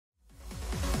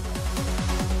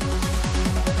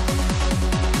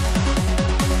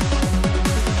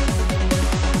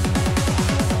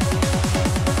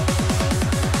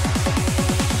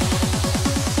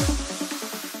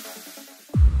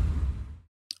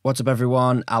What's up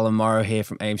everyone, Allan Morrow here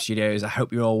from AIM Studios. I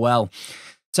hope you're all well.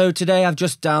 So today I've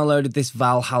just downloaded this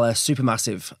Valhalla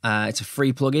Supermassive. It's a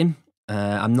free plugin.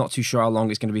 I'm not too sure how long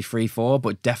it's going to be free for,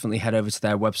 but definitely head over to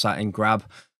their website and grab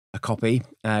a copy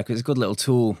because it's a good little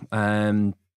tool.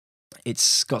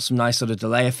 It's got some nice sort of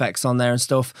delay effects on there and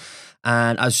stuff.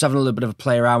 And I was just having a little bit of a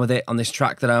play around with it on this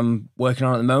track that I'm working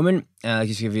on at the moment.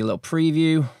 Just to give you a little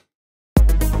preview.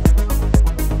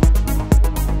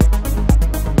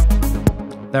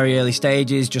 Very early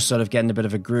stages, just sort of getting a bit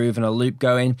of a groove and a loop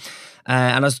going.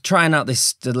 And I was trying out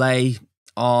this delay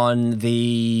on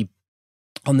this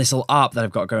little ARP that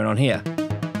I've got going on here.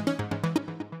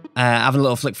 Having a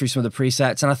little flick through some of the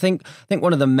presets, and I think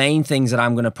one of the main things that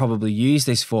I'm going to probably use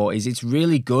this for is it's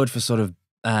really good for sort of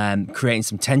creating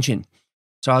some tension.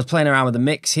 So I was playing around with the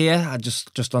mix here. I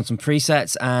just on some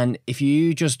presets, and if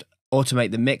you just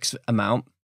automate the mix amount,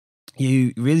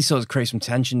 you really sort of create some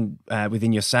tension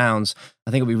within your sounds.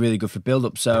 I think it'll be really good for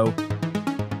build-up. So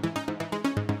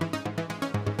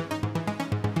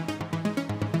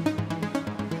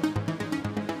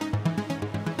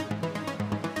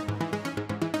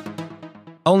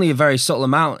only a very subtle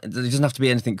amount. It doesn't have to be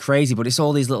anything crazy, but it's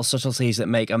all these little subtleties that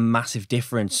make a massive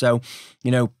difference. So,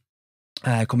 you know,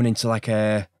 coming into like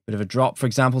a bit of a drop, for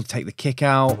example, to take the kick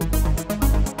out.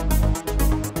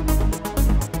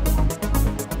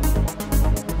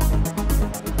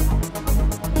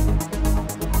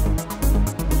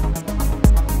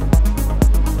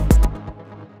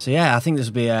 So yeah, I think this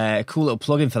will be a cool little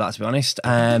plugin for that, to be honest.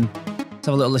 Let's have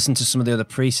a little listen to some of the other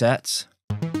presets.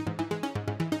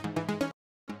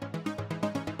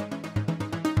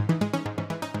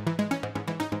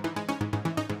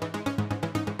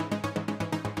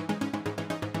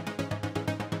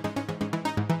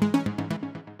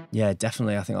 Yeah,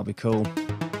 definitely. I think that'll be cool.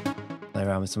 Play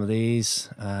around with some of these.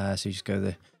 So you just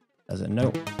go as a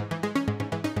note.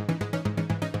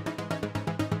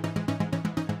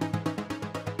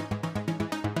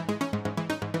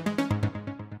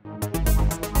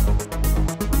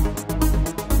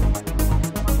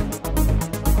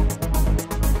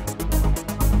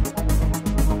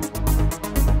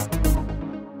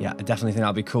 Yeah, I definitely think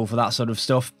that'll be cool for that sort of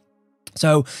stuff.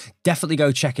 So definitely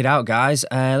go check it out, guys.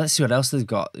 Let's see what else they've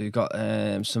got. They've got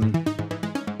some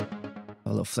a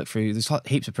little flick through. There's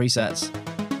heaps of presets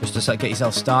just to get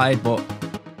yourself started. But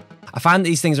I find that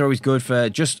these things are always good for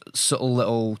just subtle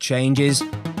little changes.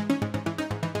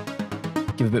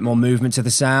 Give a bit more movement to the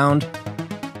sound.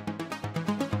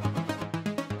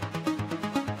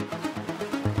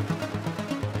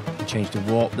 Change the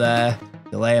warp there,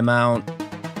 delay amount.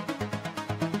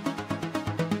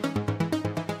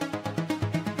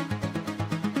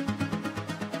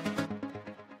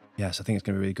 Yes, I think it's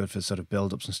going to be really good for sort of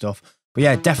build-ups and stuff. But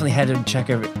yeah, definitely head and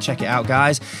check it out,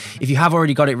 guys. If you have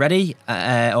already got it ready,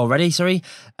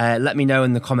 let me know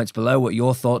in the comments below what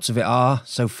your thoughts of it are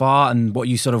so far and what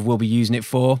you sort of will be using it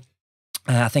for.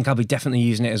 I think I'll be definitely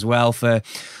using it as well for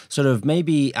sort of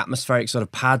maybe atmospheric sort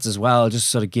of pads as well, just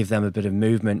sort of give them a bit of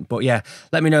movement. But yeah,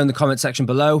 let me know in the comment section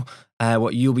below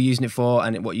what you'll be using it for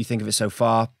and what you think of it so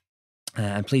far.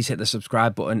 And please hit the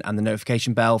subscribe button and the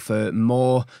notification bell for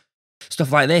more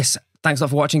stuff like this. Thanks a lot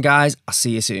for watching, guys. I'll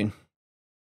see you soon.